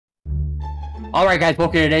Alright guys,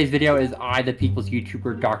 welcome to today's video. Is I, the People's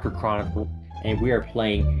YouTuber, Dr. Chronicle, and we are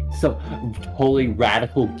playing some totally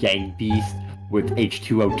radical gang beast with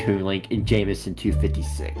H2O Toon Link and Jameson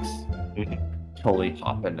 256. Totally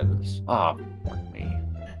hop into this. Oh, fuck me.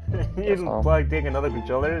 You plugged in another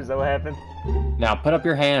controller? Is that what happened? Now put up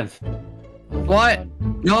your hands. What?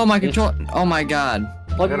 No, my controller. Oh my god.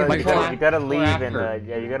 You gotta leave and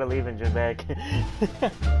yeah, you gotta leave and jump back.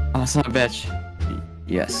 Oh, son of a bitch.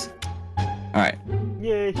 Yes. Alright.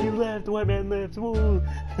 Yeah, he left, the white man left. Woo.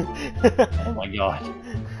 Oh my god.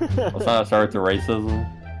 Let's not start with the racism.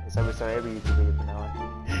 Sorry, every YouTube video from now on.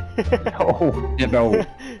 No. Yeah, no.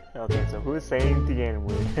 Okay, so who's saying the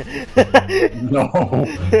N-word? No.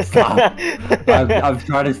 Stop. I'm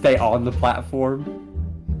trying to stay on the platform.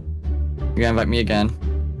 You're gonna invite me again.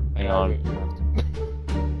 Hang on.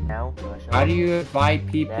 Now, how do you invite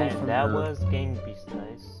people from that your... was Gang Beast,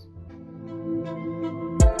 nice.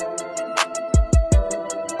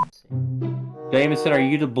 Jameson, are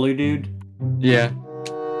you the blue dude? Yeah.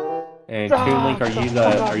 And Toon Link, are you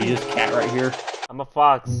this cat right here? I'm a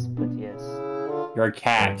fox, but yes. You're a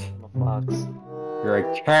cat. I'm a fox. You're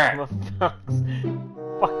a cat. I'm a fox.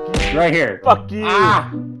 Fuck you. Right here. Fuck you. Ah!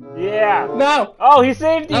 Yeah. No! Oh, he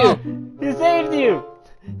saved you! Oh. He saved you!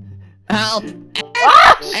 Help!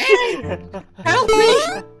 Ah! Shit! Help me!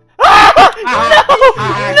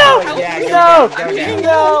 No!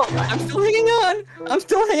 I'm still hanging on! I'm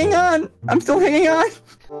still hanging on! I'm still hanging on!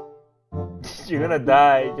 You're gonna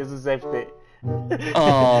die, just accept it.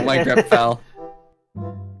 Oh, my grip fell.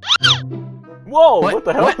 Whoa, what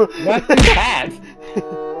the hell? What's the cat?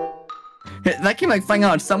 That came like flying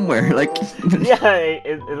out somewhere, like... Yeah,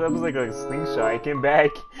 it was like a slingshot, it came back.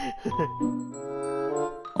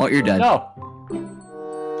 Oh, you're dead. No!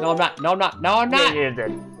 No, I'm not. No, I'm not. No, I'm not! Yeah, you're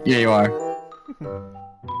dead. Yeah, you are.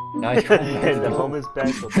 No, he's trying And the home is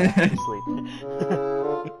back, so back to sleep.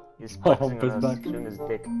 He's flexing on us, showing his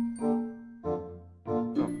dick.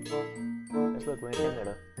 Oh. Let's look, we're in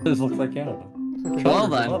Canada. This looks like Canada.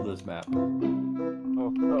 Well I then. love this map. Oh.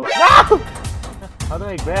 No! How do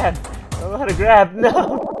I grab? I don't know how to grab,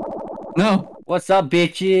 no! No. What's up,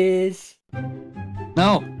 bitches?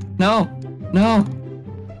 No. No. No.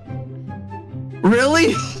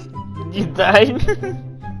 Really? You died?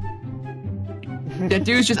 That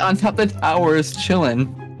dude's just on top of the towers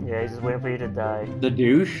chilling. Yeah, he's just waiting for you to die. The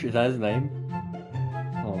douche? Is that his name?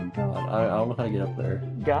 Oh god, I don't know how to get up there.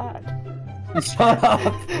 God. Shut up!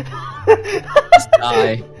 Just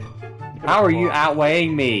die. How are you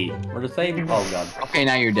outweighing me? We're the same. Oh god. Okay,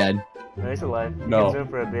 now you're dead. No, he's alive. You No. can zoom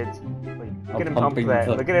for a bit. Wait, look I'm at him hump pumping that.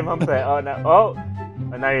 the- Look at him hump that. Oh, no. Oh!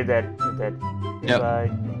 Oh, now you're dead. You're dead. Yep. Goodbye.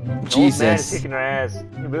 The old man is Jesus. kicking her ass.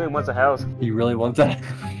 He really wants a house. He really wants that?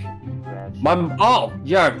 Trash. Oh,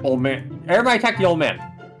 yeah, old man. Everybody attack the old man.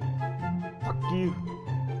 Fuck you.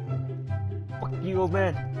 Fuck you, old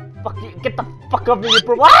man. Fuck you. Get the fuck off me, you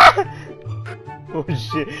bro. Ah! Oh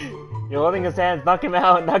shit. You're holding his hands. Knock him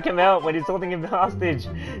out. Knock him out when he's holding him hostage.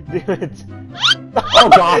 Do it. Oh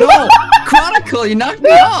god. No! Chronicle, you knocked me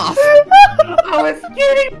off! I was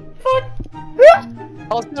kidding. Fuck. I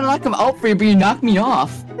was gonna knock him out for you, but you knocked me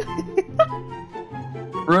off.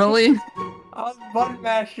 Really? I was button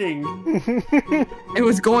mashing. It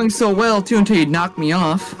was going so well too until you knocked me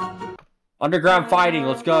off. Underground fighting.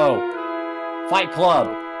 Let's go. Fight club.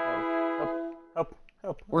 Help.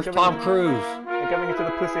 Help. Where's I'm Tom coming. Cruise? I'm coming into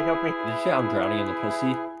the pussy. Help me. Did you say I'm drowning in the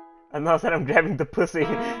pussy? I know that I'm grabbing the pussy.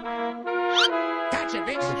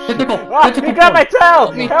 Tentacle. Ah, Tentacle you got my point.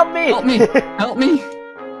 tail! me. Help me! Help me! Help me!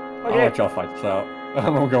 I'll Okay. let y'all fight this out.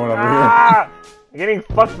 I'm going over Ah! I'm getting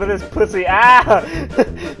fucked for this pussy. Ah! here.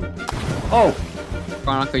 Oh!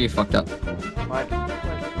 Chronicle, you fucked up. What? Oh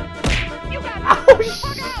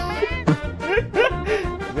shit!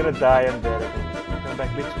 I'm gonna die. I'm dead. I think. Come back,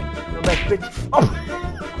 bitch. Come back, bitch. Oh!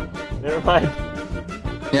 Never mind.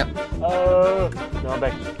 Yep. No, I'm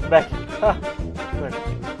back. I'm back. Ah.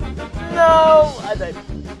 No! I died.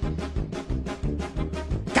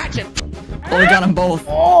 Oh, we got them both.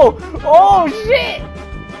 Oh! Oh shit!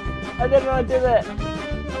 I didn't know I did that.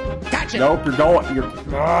 Nope, you're going. You're.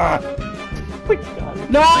 Ah. Oh my god.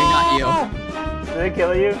 No! I got Did they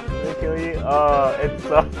kill you? Did they kill you? Oh, it's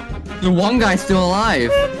The one guy's still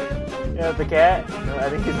alive. yeah, the cat? No, I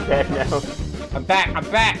think he's dead now. I'm back. I'm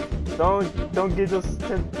back. Don't get those.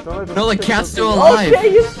 Don't let those No, the cat's still Oh alive. shit,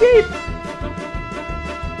 he escaped!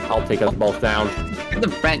 I'll take us both down. Get the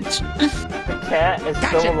bench. The cat is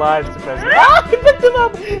still alive, surprisingly. Ah! He picked him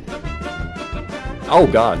up! Oh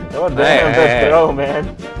god. Oh damn, Hey. throw,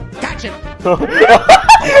 man. Gotcha. He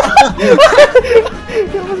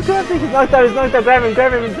almost grabbed him. He's knocked out. Grab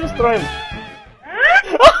him and destroy him.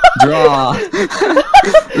 Draw.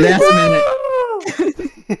 Last minute.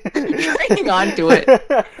 Hanging on to it.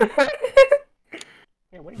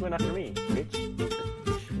 Yeah, what are you going after me, bitch?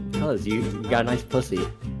 Cause you got a nice pussy.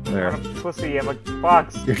 I'm There. not a pussy, I'm a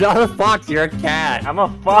fox. You're not a fox, you're a cat. I'm a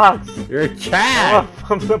fox. You're a cat.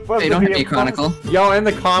 I'm supposed Hey, to don't be hit me, a Chronicle. fox. Yo, in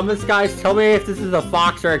the comments, guys, tell me if this is a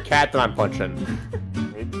fox or a cat that I'm punching.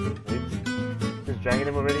 Wait. Just dragging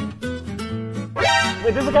him already.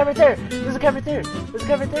 Wait, there's a guy right there. There's a guy right there. There's a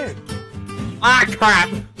guy right there. Ah, crap!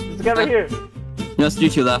 There's a guy right here. Just you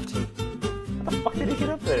two left. How the fuck did he get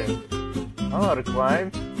up there? I don't know how to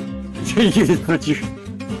climb. You just put your...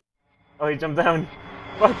 Oh, he jumped down.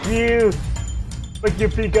 Fuck you! Fuck you,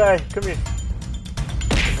 pig guy. Come here.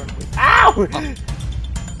 Ow!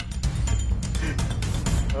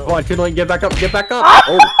 Come on, Toodling, get back up, get back up!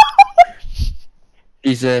 Oh,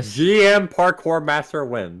 Jesus. GM Parkour Master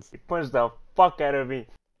wins. He punched the fuck out of me.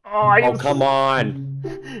 Oh, come on!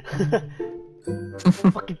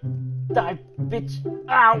 Fucking die, bitch!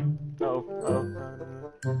 Ow! Oh.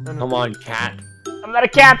 No. Come on, cat. I'm not a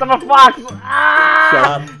cat, I'm a fox! Ah! Shut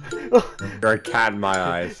up. You're a cat in my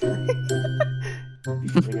eyes. What are you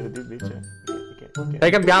gonna do, bitch? Okay.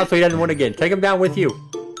 Take him down so he doesn't win again. Take him down with you.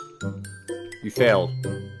 You failed.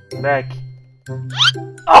 Back.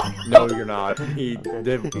 Oh! No, you're not. He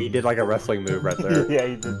did like a wrestling move right there. Yeah,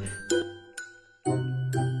 he did.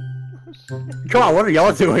 Come on, what are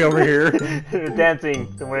y'all doing over here? We're dancing.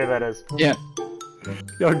 Don't worry about us. Yeah.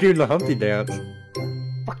 Yo, doing the Humpty dance.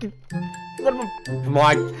 Fucking. Let him.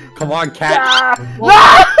 Come on, cat. Ah!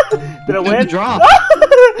 Did I You win? draw.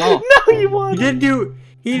 Oh. No, you won. He didn't do.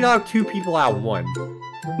 He knocked 2 people out in one.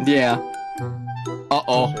 Yeah.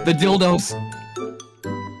 Uh-oh. The dildos.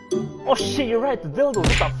 Oh shit, you're right. The dildo. What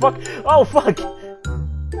the fuck? Oh fuck.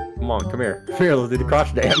 Come on, come here. Come here, let's do the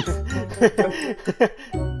cross dance.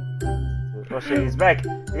 Oh shit, he's back.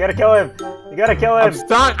 You gotta kill him. You gotta kill him. I'm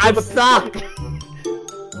stuck. I'm stuck.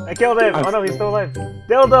 I killed him. Oh no, he's still alive.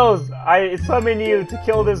 Dildos, I summon you to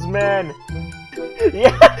kill this man.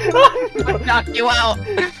 Yeah. I knocked you out.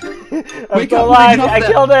 I'm Wake still up, alive. wake up, I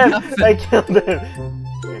killed him. nothing. I killed him.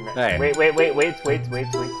 Hey. Wait.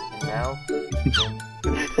 Now.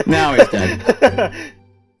 Now he's dead.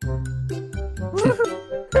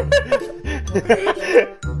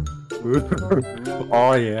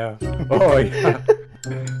 Oh yeah. Oh yeah.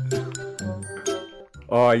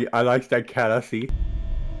 Oh, I like that cat. I see.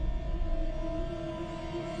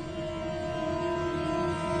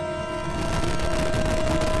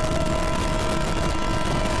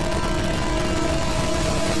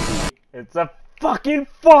 It's a fucking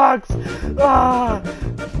fox! Ah!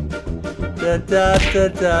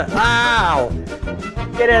 Ow!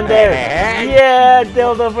 Get in there! Yeah!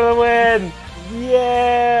 Dildo for the win!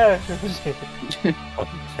 Yeah! Oh,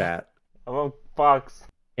 cat. I'm a fox.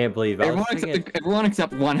 Can't believe it. Everyone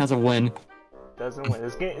except one has a win. Doesn't win.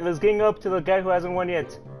 Let's gang up to the guy who hasn't won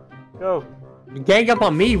yet. Go. Gang up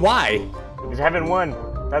on me? Why? Because you haven't won.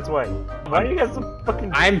 That's why. Why are you guys so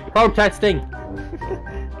fucking... I'm protesting.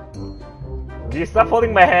 Do you stop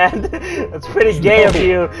holding my hand? That's pretty gay of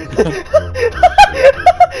you.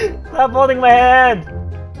 Stop holding my hand.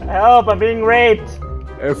 Help, I'm being raped.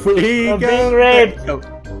 If we I'm go... being raped.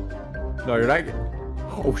 No, you're not.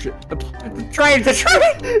 Oh shit. The train! The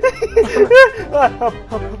train!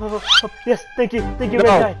 Yes, thank you, red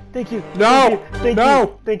guy. Thank you. No! Thank No!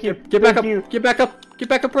 you. Thank you. Get back Thank up! you. Get back up! Get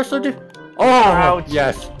back up, Bristol! Oh! Ouch.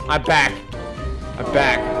 Yes! I'm back! I'm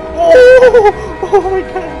back! Oh my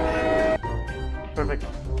god! Perfect.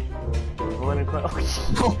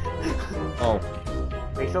 Oh, Oh.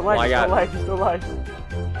 he's still alive, he's still alive.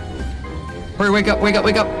 Hurry, wake up, wake up,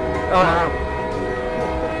 wake up! Oh no!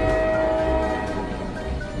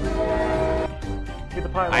 Get the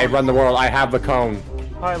pylons. I run the world, I have the cone.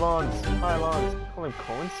 Pylons. Call them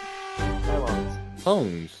cones? Pylons.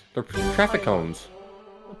 Cones? They're traffic cones.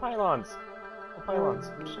 The pylons.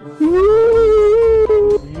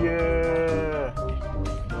 Yeah.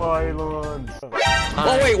 Pylons.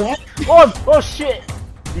 Oh wait, what? Oh shit!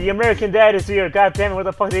 The American dad is here. God damn it, where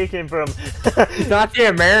the fuck did he came from? He's not the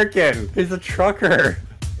American. He's a trucker.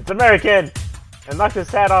 It's American. And knocked his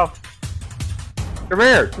hat off. Come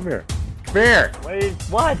here. Come here. Come here.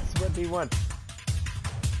 What? What do you want?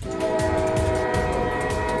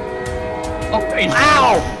 Oh, face.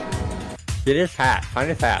 Ow! Get his hat. Find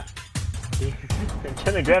his hat. I'm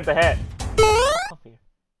trying to grab the hat.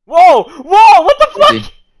 Whoa! Whoa! What the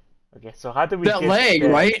fuck? Okay, so how do we That get leg,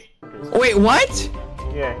 that? right? Oh, wait, what?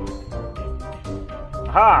 Yeah.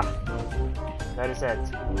 Aha! That is it.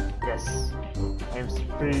 Yes. I am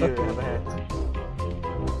superior. I have a hat.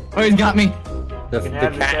 Oh, he's got me. The can cat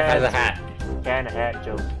have this has a hat. Cat in a hat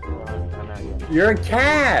joke. I'm not yet. You're a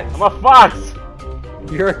cat! I'm a fox!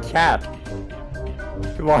 You're a cat.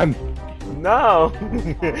 Come on. No!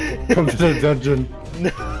 Come to the dungeon. No!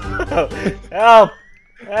 Help!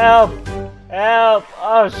 Help! Help!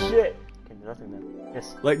 Oh shit! Okay, nothing now.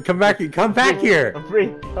 Yes. Like, come back here! I'm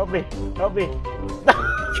free! Help me! Help me!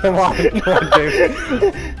 Come on, David.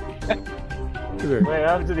 Come here. Wait, what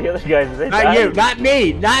happened to the other guys? Did they Not die? you, not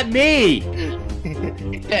me, not me!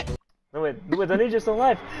 No, wait, the ninja's still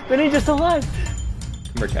alive! The ninja's still alive!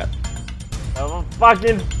 Come here, cat. I'm a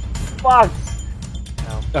fucking fox!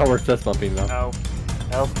 Help. Oh, we're fist bumping though. Help.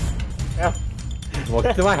 Help. Help.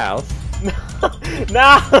 Welcome to my house.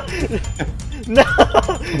 No! No!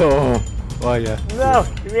 Oh, oh yeah. No!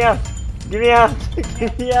 Get me out! Get me out!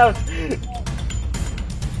 Get me out!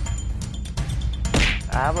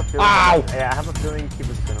 I have a feeling. Ow! Yeah, I have a feeling he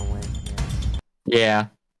was gonna win. Yeah. Yeah.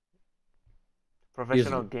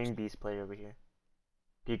 Professional Gang Beast player over here.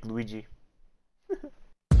 Big Luigi.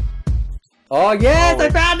 Oh yes, Oh, I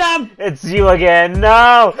found him! It's you again!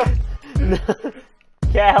 No! No.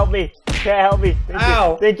 Cat, help me! Cat, help me! Thank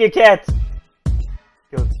Ow. you! Thank you, cat!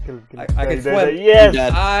 Kill it. I can There. swim. Yes!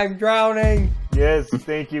 Dead. I'm drowning. Yes,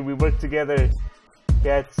 thank you. We work together.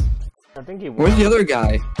 Cats. I think he won. Where's the other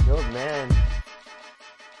guy? The old man.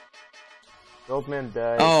 The old man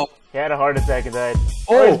died. Oh. He had a heart attack and died.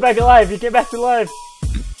 Oh. He's back alive! He came back to life!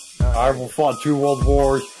 I will fight 2 world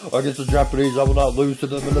wars against the Japanese. I will not lose to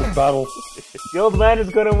them in this battle. The old man is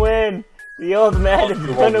gonna win! The old man is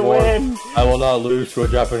gonna win! I will not lose to a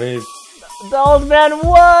Japanese. The old man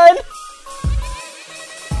won!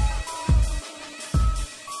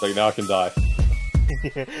 Like now I can die.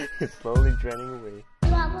 He's slowly draining away.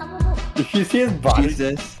 Did you see his body?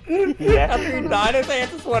 Jesus. Yeah. After he died, his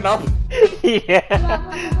hand just went up. Yeah.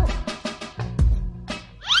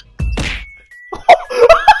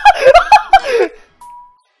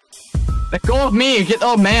 Let go of me. Get the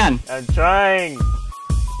old man. I'm trying.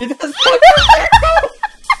 He does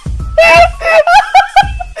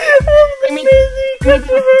Bring me.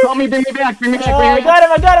 Help me. Bring me back. Bring me back. Oh, Bring I me back. got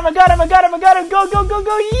him! I got him! I got him! I got him! I got him! Go! Go! Go!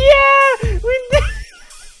 Go! Yeah! We did.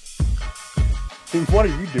 Dude, what are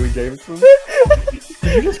you doing, Jameson?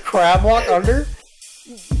 Did you just crab walk under?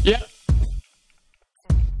 Yeah.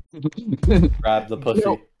 Grab the pussy.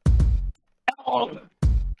 No.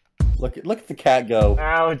 Look at the cat go.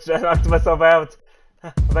 Ouch! I knocked myself out.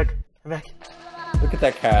 I'm back. I'm back. Look at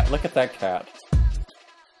that cat. Look at that cat.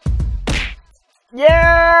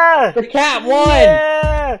 Yeah! The cat won!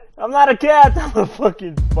 Yeah! I'm not a cat. I'm a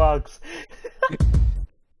fucking fox.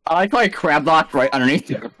 I like how I crab locked right underneath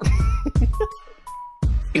you.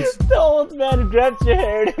 The old man grabs your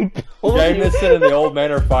hair and pulls you. Jameson and the old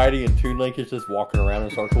man are fighting, and Toon Link is just walking around in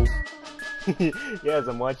circles. Yes,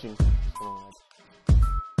 I'm watching.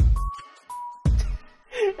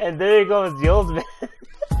 And there he goes, the old man.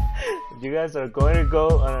 You guys are going to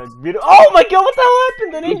go on a beautiful. Oh my god, what the hell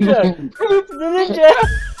happened? The ninja! The ninja!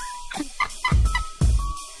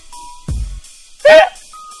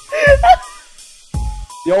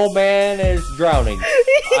 The old man is drowning.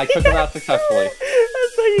 I took him out successfully. I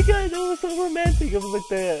saw you guys. It was so romantic. It was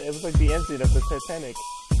like the end scene of the Titanic.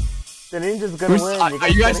 The ninja's gonna win. Are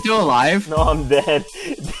you guys still alive? No, I'm dead.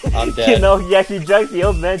 I'm dead. You know, yeah, he dragged the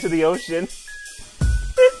old man to the ocean.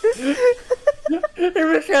 He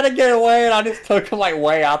was trying to get away, and I just took him like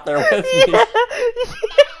way out there with me. Yeah.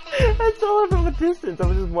 I saw it from a distance. I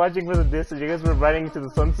was just watching from a distance. You guys were riding into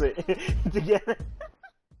the sunset together.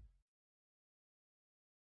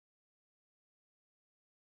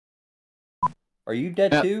 Are you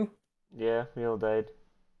dead Yeah. too? Yeah, we all died.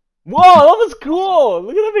 Whoa, that was cool!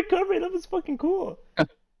 Look at that recovery, that was fucking cool.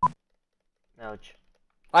 Ouch.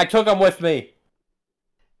 I took him with me.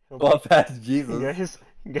 Love past Jesus.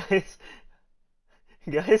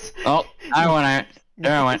 Guys. Oh, I went.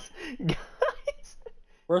 There I went. Guys.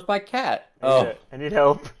 Where's my cat? I need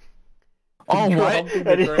help. Oh, You're what? humping I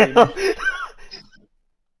the need drain. help.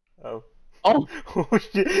 Oh. Oh, Oh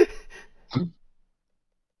shit.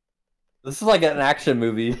 This is like an action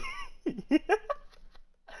movie.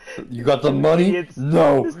 You got the money? Idiots.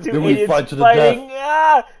 No. There's two Then we idiots fight to the fighting. death.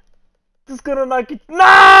 Ah! Just gonna knock it.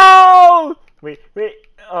 No! Wait.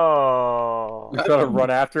 Oh. We gotta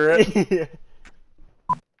run after it. Yeah.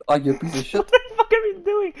 Oh, you piece of shit. What the fuck are you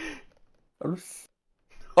doing?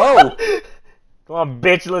 Oh! Come on,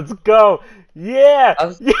 bitch, let's go! Yeah! I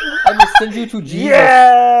gonna send you to Jesus.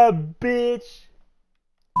 Yeah, bitch!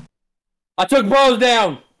 I took bros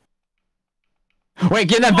down! wait,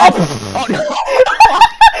 get that back. Oh, no.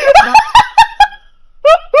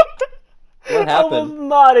 What I was happened?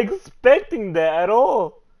 not expecting that at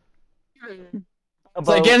all. It's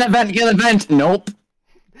like, get in the vent, get in the vent! Nope.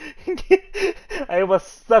 I was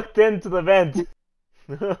sucked into the vent.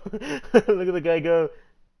 Look at the guy go.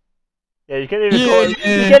 Yeah, you can't even go. You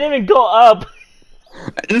can't even go up.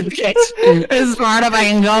 As far as I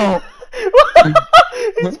can go.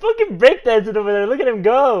 He's fucking breakdancing over there. Look at him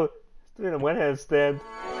go. He's doing a one-hand stand.